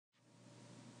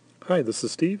Hi, this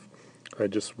is Steve. I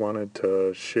just wanted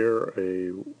to share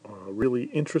a really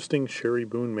interesting Sheri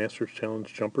Boone Masters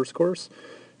Challenge Jumpers course.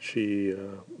 She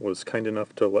was kind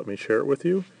enough to let me share it with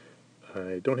you.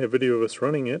 I don't have video of us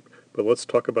running it, but let's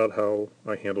talk about how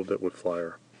I handled it with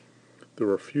Flyer. There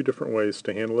were a few different ways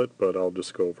to handle it, but I'll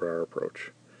just go over our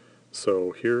approach.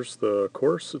 So here's the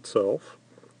course itself.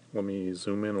 Let me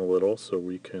zoom in a little so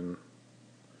we can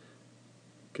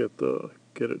get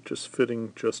it just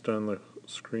fitting just on the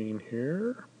screen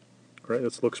here. Right,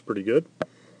 this looks pretty good.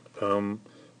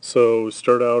 So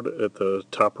start out at the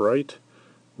top right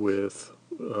with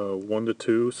 1 to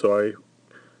 2. So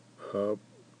I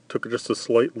took just a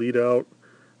slight lead out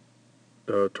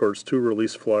towards 2,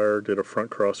 release Flyer, did a front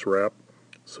cross wrap.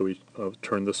 So we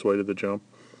turned this way to the jump.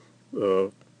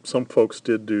 Some folks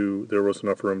there was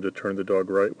enough room to turn the dog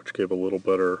right, which gave a little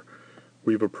better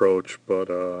weave approach, but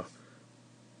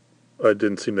I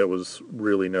didn't seem that was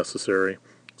really necessary.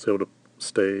 So able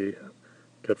to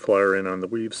got Flyer in on the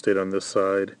weave, stayed on this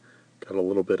side, got a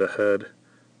little bit ahead,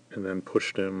 and then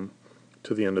pushed him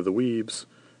to the end of the weaves.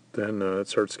 Then it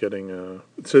starts getting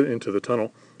into the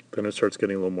tunnel. Then it starts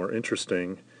getting a little more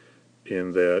interesting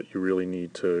in that you really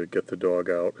need to get the dog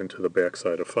out into the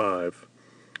backside of 5.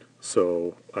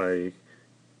 So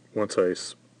once I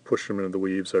pushed him into the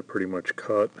weaves, I pretty much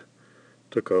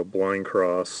took a blind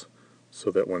cross so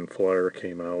that when Flyer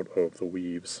came out of the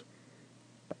weaves,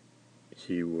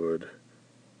 when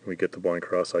we get the blind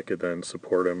cross, I could then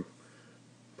support him,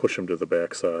 push him to the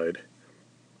backside,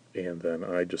 and then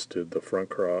I just did the front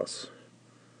cross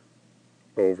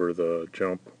over the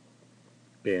jump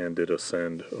and did a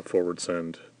forward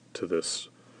send to this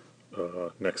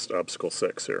next obstacle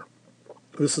 6 here.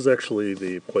 This is actually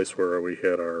the place where we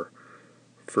had our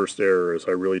first error, is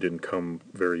I really didn't come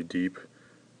very deep.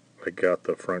 I got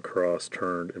the front cross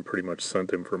turned and pretty much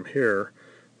sent him from here,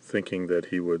 thinking that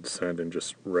he would send and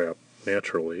just wrap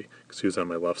naturally, because he was on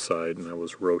my left side and I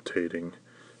was rotating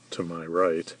to my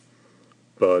right.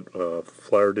 But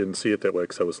Flyer didn't see it that way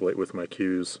because I was late with my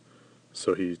cues,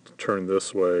 so he turned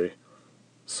this way,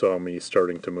 saw me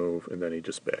starting to move, and then he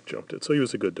just back jumped it. So he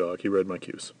was a good dog. He read my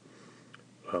cues.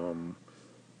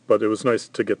 But it was nice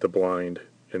to get the blind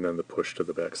and then the push to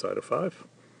the backside of 5.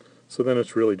 So then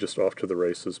it's really just off to the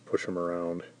races, push him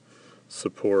around,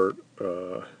 support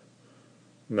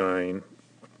 9,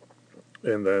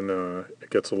 and then it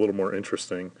gets a little more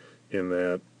interesting in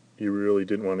that you really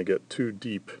didn't want to get too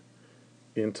deep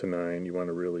into 9. You want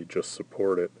to really just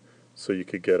support it so you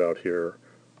could get out here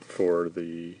for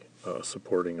the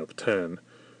supporting of 10.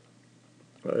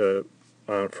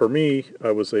 For me,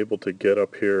 I was able to get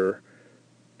up here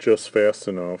just fast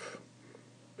enough,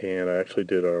 and I actually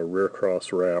did a rear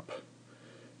cross wrap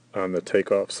on the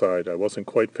takeoff side. I wasn't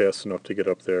quite fast enough to get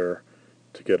up there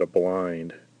to get a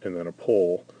blind and then a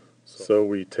pull. So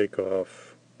we take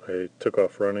off. I took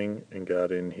off running and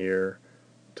got in here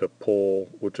to pull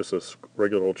with just a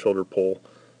regular old shoulder pull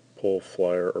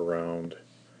Flyer around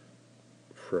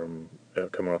from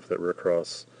coming off that rear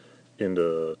cross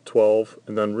into 12.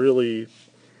 And then really,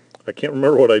 I can't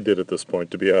remember what I did at this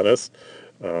point, to be honest.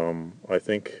 I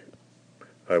think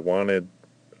I wanted,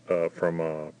 from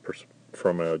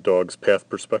a dog's path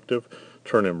perspective,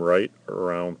 turn him right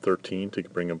around 13 to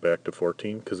bring him back to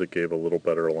 14, because it gave a little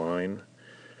better line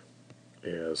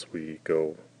as we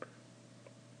go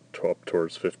up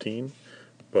towards 15.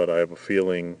 But I have a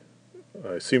feeling,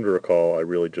 I seem to recall, I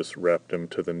really just wrapped him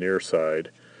to the near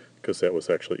side, because that was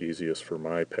actually easiest for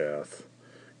my path,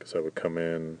 because I would come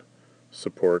in,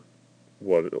 support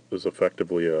what is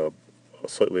effectively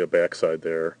slightly a backside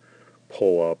there,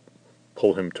 pull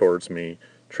him towards me,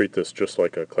 treat this just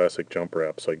like a classic jump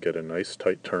wrap, so I get a nice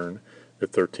tight turn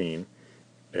at 13,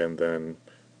 and then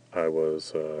I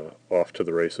was off to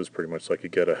the races pretty much, so I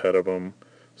could get ahead of him,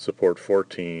 support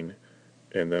 14,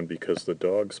 and then because the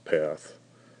dog's path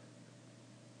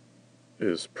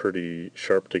is pretty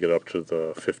sharp to get up to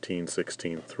the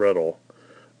 15-16 throttle,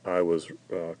 I was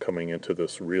coming into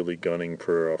this really gunning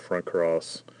for a front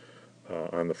cross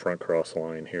on the front cross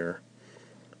line here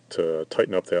to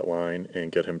tighten up that line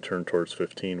and get him turned towards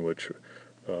 15, which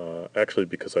actually,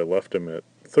 because I left him at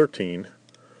 13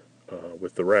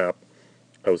 with the wrap,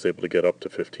 I was able to get up to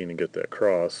 15 and get that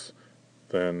cross.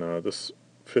 Then this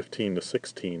 15 to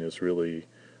 16 is really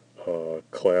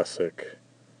classic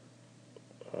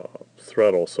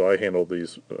throttle, so I handle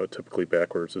these typically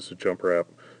backwards. This is a jump wrap,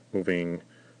 moving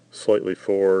slightly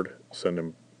forward, send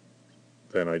him,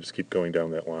 then I just keep going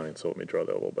down that line, so let me draw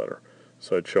that a little better.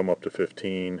 So I'd show him up to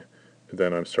 15, and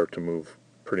then I start to move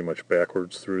pretty much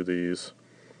backwards through these,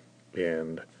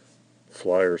 and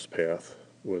Flyer's path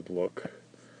would look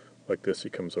like this. He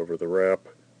comes over the wrap,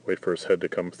 wait for his head to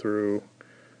come through,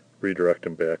 redirect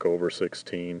him back over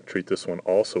 16, treat this one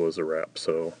also as a wrap,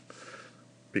 so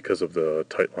because of the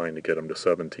tight line to get him to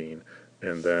 17,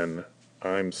 and then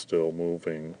I'm still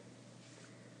moving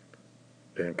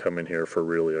and come in here for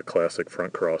really a classic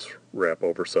front cross wrap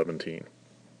over 17.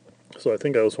 So I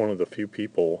think I was one of the few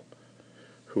people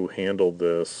who handled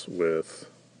this with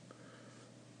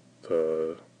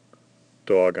the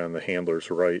dog on the handler's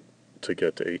right to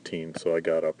get to 18. So I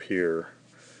got up here.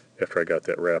 After I got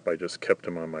that wrap, I just kept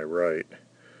him on my right,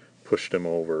 pushed him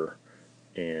over,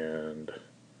 and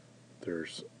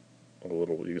there's a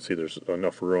little, you can see there's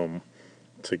enough room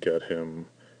to get him,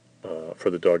 for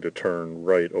the dog to turn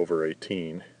right over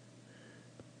 18.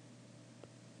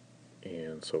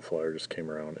 And so Flyer just came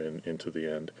around and into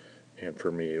the end. And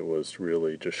for me, it was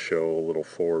really just show a little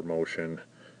forward motion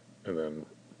and then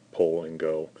pull and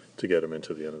go to get him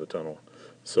into the end of the tunnel.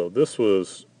 So this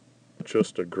was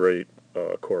just a great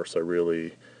course. I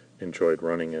really enjoyed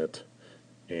running it,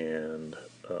 and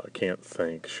can't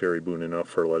thank Sheri Boone enough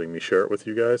for letting me share it with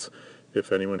you guys.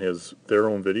 If anyone has their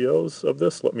own videos of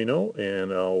this, let me know,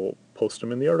 and I'll post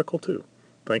them in the article too.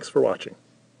 Thanks for watching.